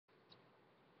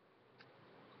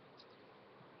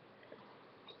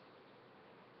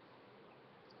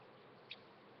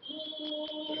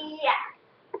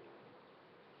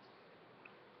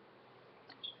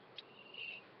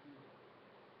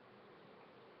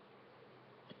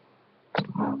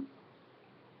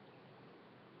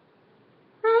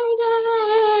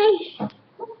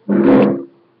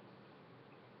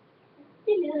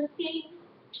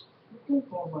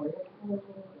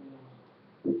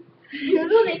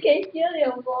can hear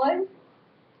your voice.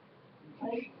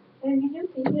 I you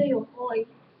can hear your voice.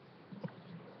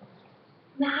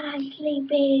 Now I'm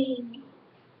sleeping.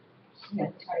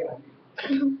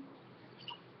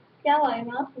 Yeah, I'm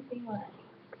not sleeping much.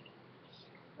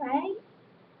 Right?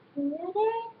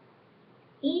 Really?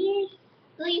 He's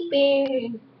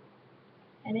sleeping.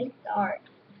 And it's dark.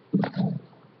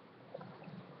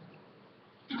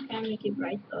 I can't make it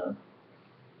brighter.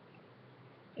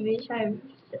 I wish I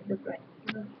set the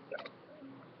brightness.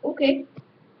 Okay,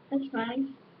 that's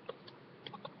fine.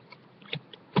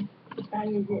 What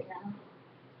time is it now?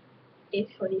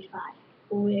 8:45.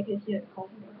 Oh, I can see it home.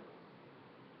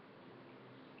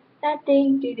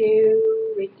 Nothing to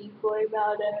do. Waiting for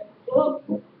about a. Oh,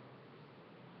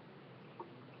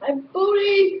 my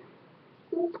booty.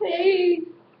 So pain.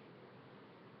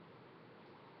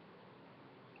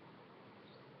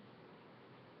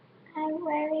 I'm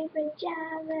wearing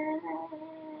pajamas.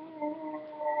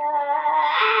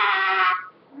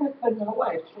 And now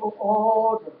I show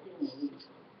all the things.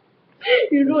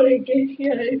 You know I can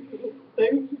hear it.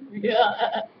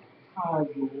 Yeah. Hello.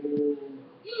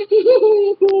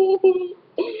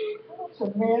 What's the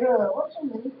matter? What's so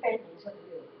many pain inside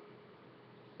here?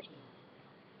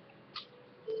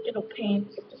 Little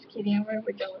pants. Just kidding. I'm wearing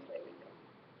pajamas.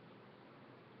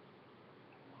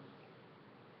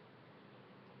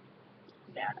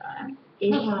 Dada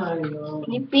is Hello.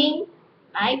 sleeping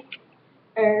like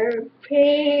a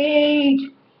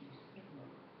pig.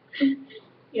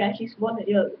 Yeah, she's one of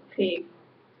the pig.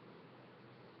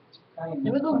 Let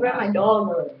me go grab my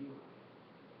dog.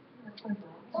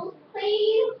 Oh,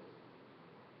 please.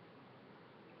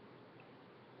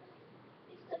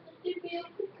 It's such a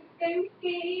beautiful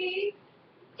baby.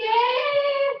 Yeah.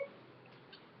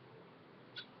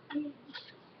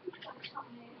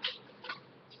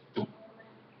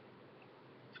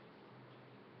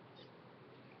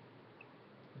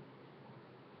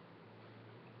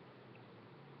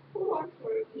 Hold on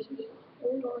for a minute.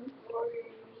 Hold on for a minute.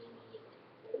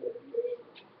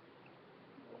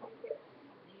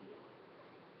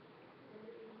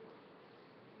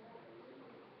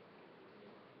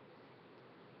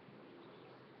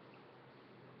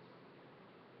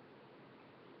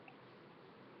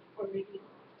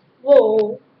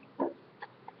 Whoa.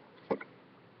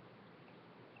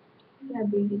 Yeah,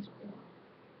 baby's cool.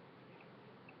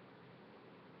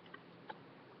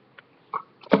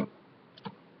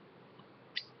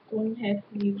 Don't have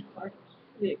new parts.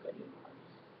 We're got new parts.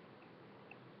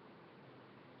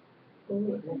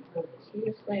 Oh,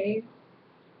 seriously.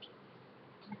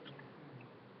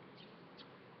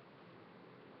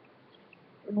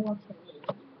 I don't want to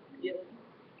yeah.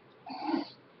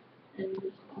 And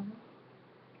this one.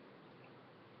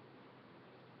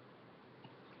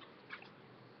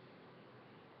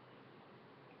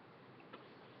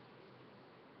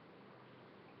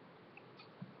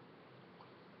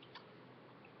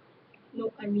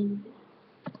 No, I mean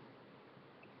this.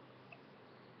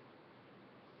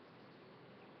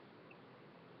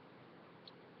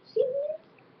 See this?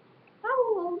 How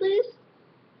old this?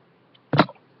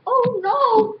 Oh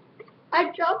no!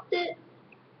 I dropped it.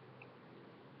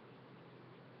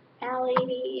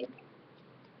 Allie.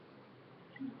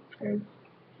 Her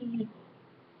feet.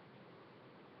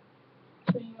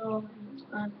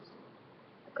 I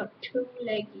got two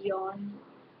leg yawn.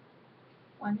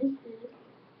 One is this.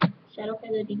 Shadow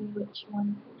Feather didn't which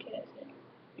one. Who cares?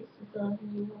 This is the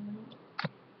new woman.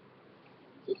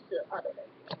 This is the other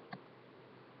leg.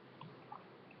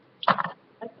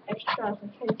 That's extras. I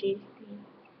tried gave me.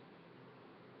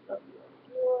 But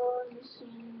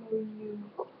missing more new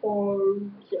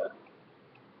chords.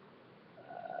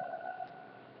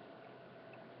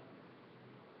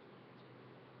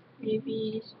 Maybe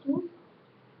it's two.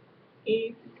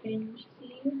 If you can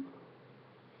see,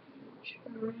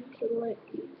 try to let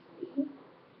you see.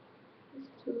 This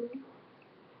two.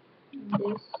 And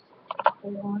this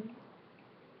one.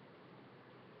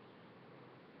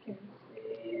 Can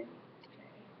see.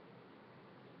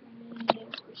 Let me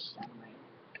push down my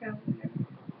camera.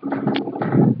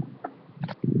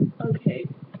 Okay.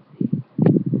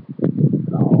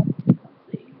 So, let's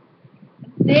see.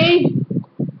 See?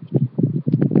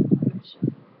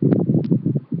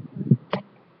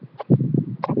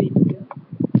 Video.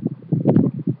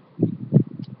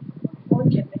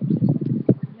 Okay.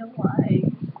 You know why?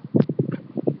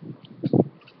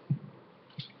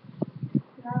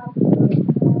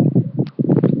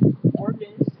 Or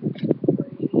this.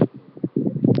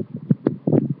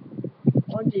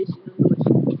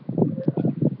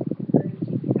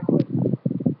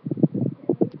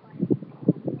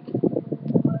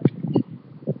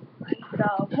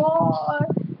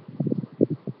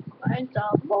 Find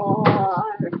some more.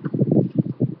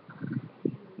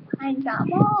 Find some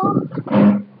more.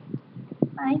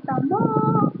 Find some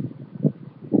more.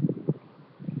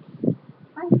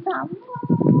 Find some more.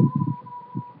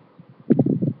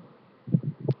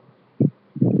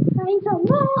 Find some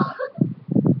more.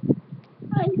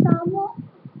 Find some more.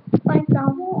 Find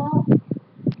some more.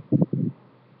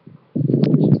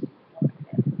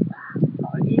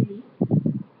 Not really.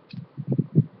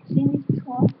 Seen this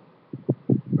before,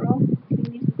 bro? Seen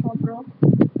this before, bro?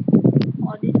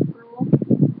 All this, bro?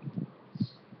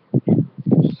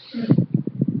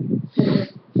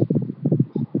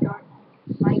 Dark.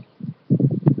 Like,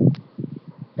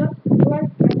 dark black. I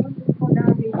want to fall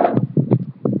down really.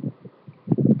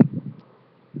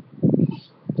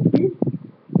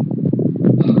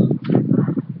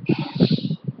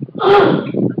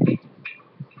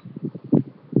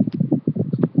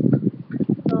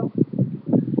 So,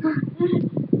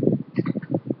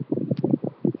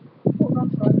 hold on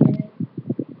for a minute.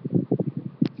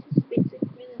 It's been 6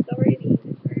 minutes already.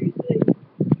 That's very good.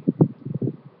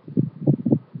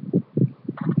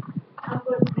 I'm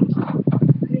going to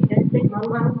clean and take my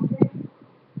mom, okay?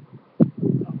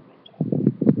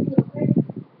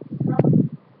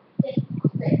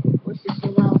 What's this so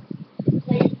loud?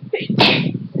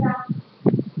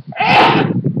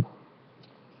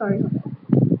 Sorry, hold on.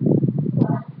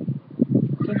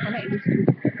 Can connect this too.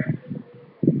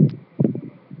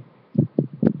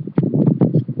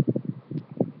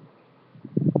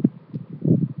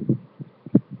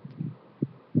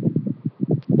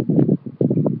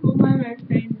 Oh my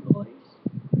friend voice.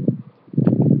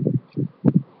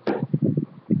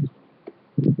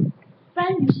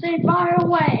 Friend, you stay far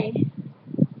away.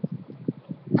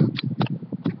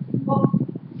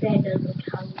 That doesn't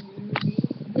count.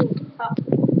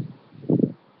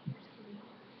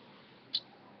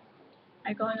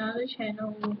 I got another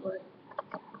channel, but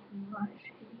I'm not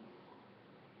sure.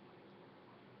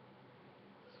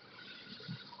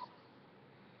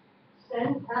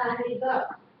 Sanitizer.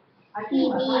 I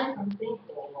think I buy something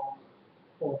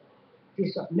for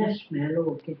this marshmallow,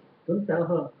 okay? Don't tell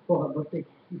her for her birthday.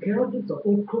 You cannot give the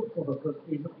whole cook for her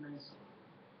birthday, not nice.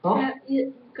 Huh?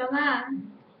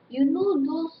 You know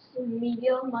those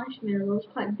medium marshmallows,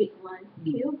 quite big ones.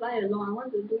 Can you buy along? I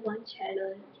want to do one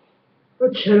challenge.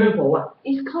 What challenge for what?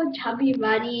 It's called Chubby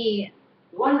Bunny.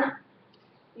 One.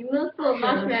 You must put a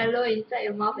marshmallow inside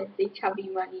your mouth and say Chubby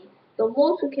Bunny. The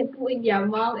most who can put in their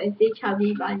mouth and say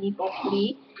Chubby Bunny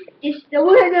properly is the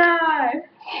winner.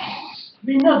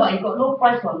 Winner, but you got no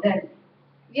prize for them.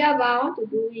 Yeah, but I want to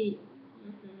do it.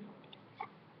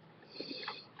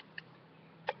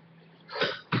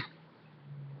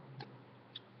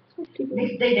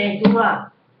 Next day then do lah.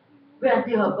 Wait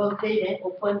until her birthday then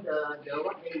open the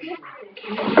what then you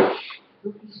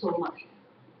eat so much.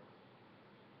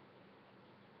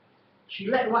 She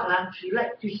like what lah? She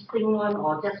like twisting one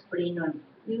or just plain one?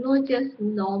 You know, just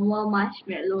normal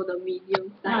marshmallow, the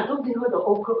medium size. Don't give her the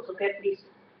whole clothes, okay, please.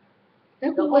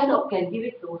 Then The whole clothes can give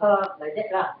it to her like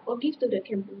that lah. or give to the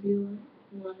Cambodia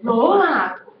one. No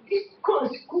lah, this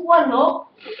clothes is good one, no?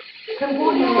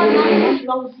 Cambodia one lah, this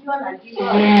lousy one I give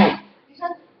her. This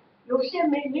one 有些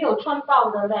没有穿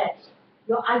到的嘞。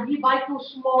Your auntie buy too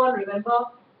small one,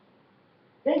 remember?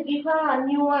 Then give her a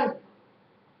new one.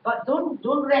 But don't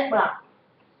wrap lah.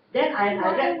 Then I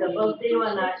wrap the birthday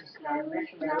one lah, is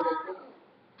marshmallow.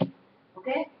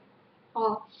 Okay?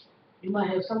 Oh, You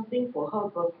might have something for her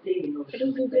birthday, you know. I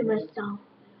don't give it myself.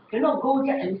 Cannot go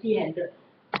just empty-handed.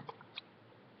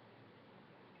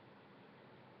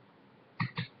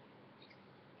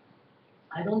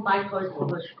 I don't buy toys for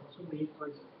her, she got so many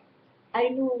toys. I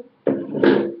know.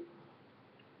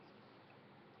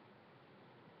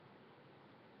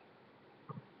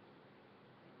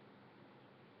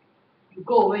 You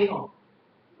go away, huh?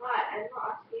 Right, I'm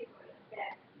not asking for the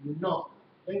cat. You know.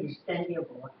 Then you stand here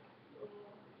for what?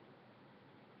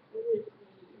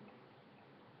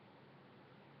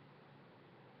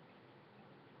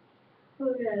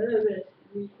 Okay,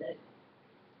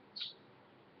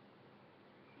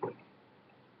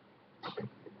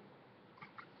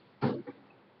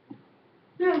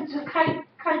 这样子开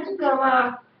这个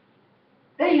嘛。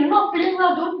Then you not feeling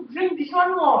well, don't drink this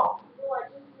one more.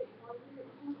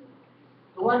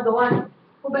 Don't want.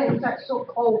 Go back inside, so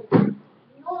cold. No,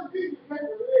 this is not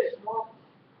the way more.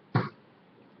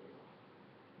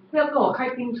 不要跟我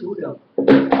开冰厨了，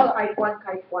开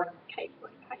关。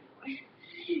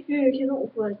因为有些东西我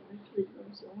不能吃东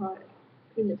西的话，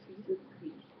真的是可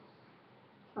以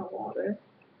上网的。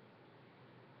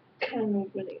看能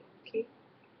不能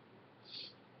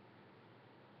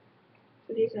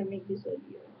OK。So this I make this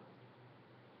earlier.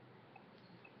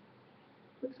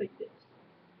 Looks like this.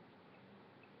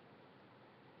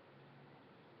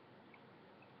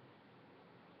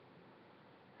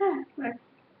 Right.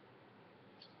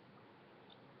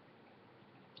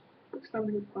 Looks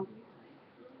somebody from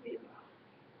me.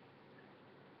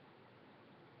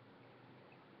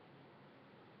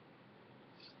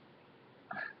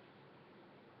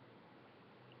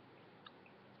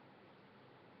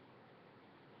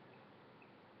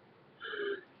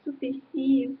 So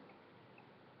tasty.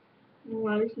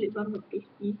 Wow, this lip balm not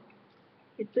tasty.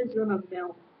 It's gonna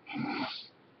melt.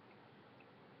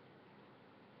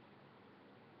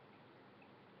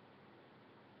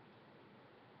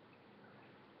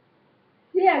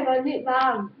 Yeah, I got lip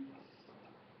balm.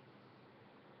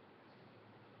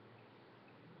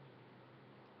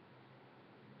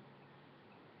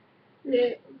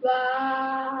 Lip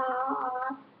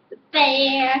balm. The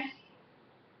best.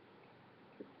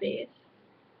 The best.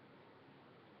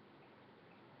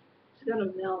 It's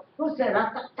gonna melt. What's that?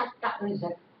 What is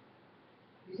that?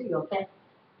 Is it your cat?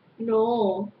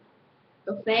 No.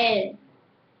 The fan.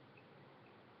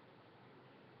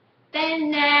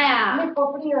 Fan now. Make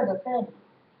properly on the fan.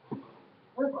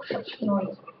 What got such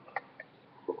noise?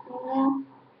 Oh.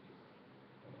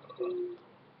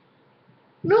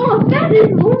 No, fan is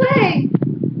moving.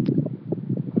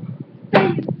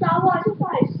 Fan is sour. Just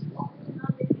like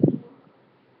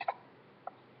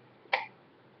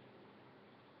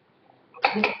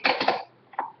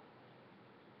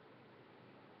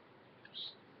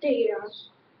stairs.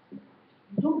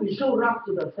 Don't be so rough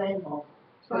to the fan, oh.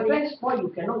 The Sorry. fan spoil, you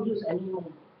cannot use anymore.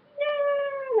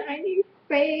 Yeah, I need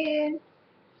fan.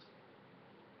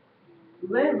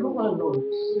 Very good one, no.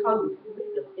 See how you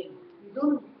make the thing. You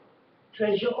don't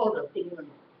treasure all the things.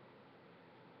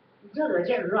 You just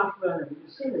get rough, you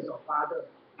same as your father.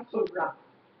 So rough.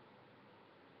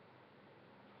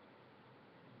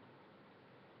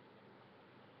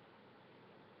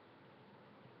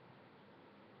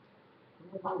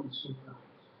 How you so rough?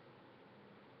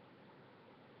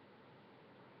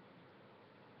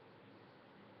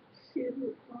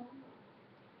 Silver.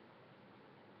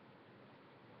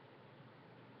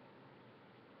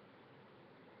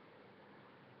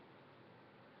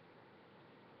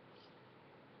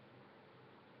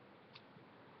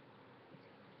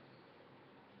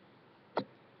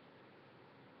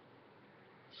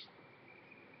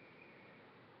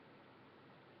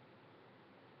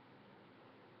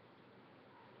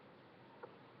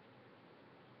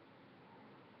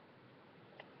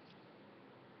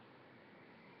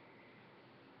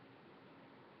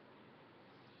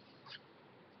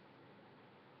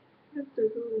 What to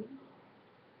do?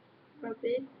 Rub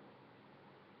it.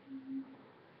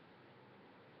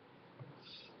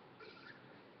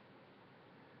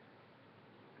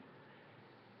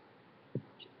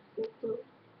 Photo.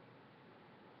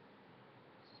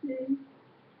 See.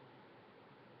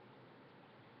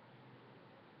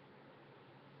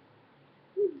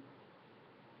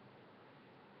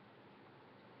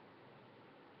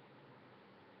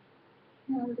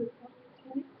 Now the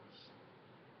okay.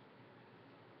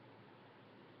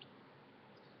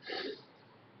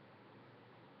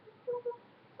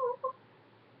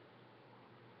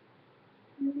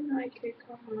 Maybe I can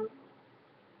come up.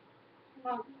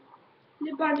 Come on.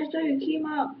 Lip balm, just so you came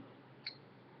up.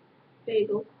 There you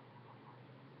go.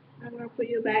 I'm gonna put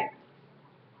you back.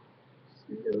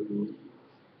 Slowly.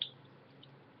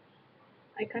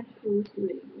 I can't force you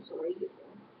anymore, sorry.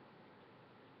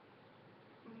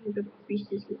 I'm gonna freeze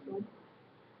this lip balm.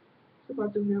 It's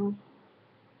about to melt.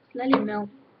 Slightly melt.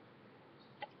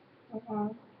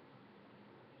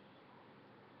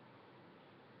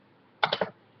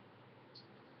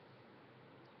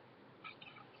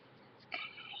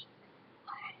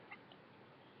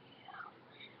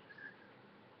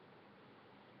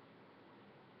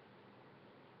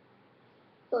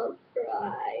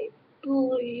 Subscribe,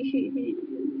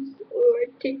 please. Or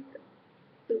take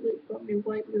the lip balm and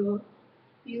wipe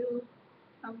you.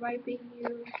 I'm wiping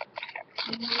you.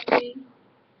 I'm wiping.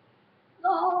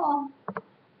 No!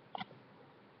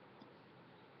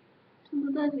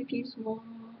 Sometimes we keep small.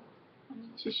 I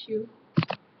need tissue.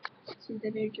 It's in the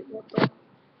energy bottle.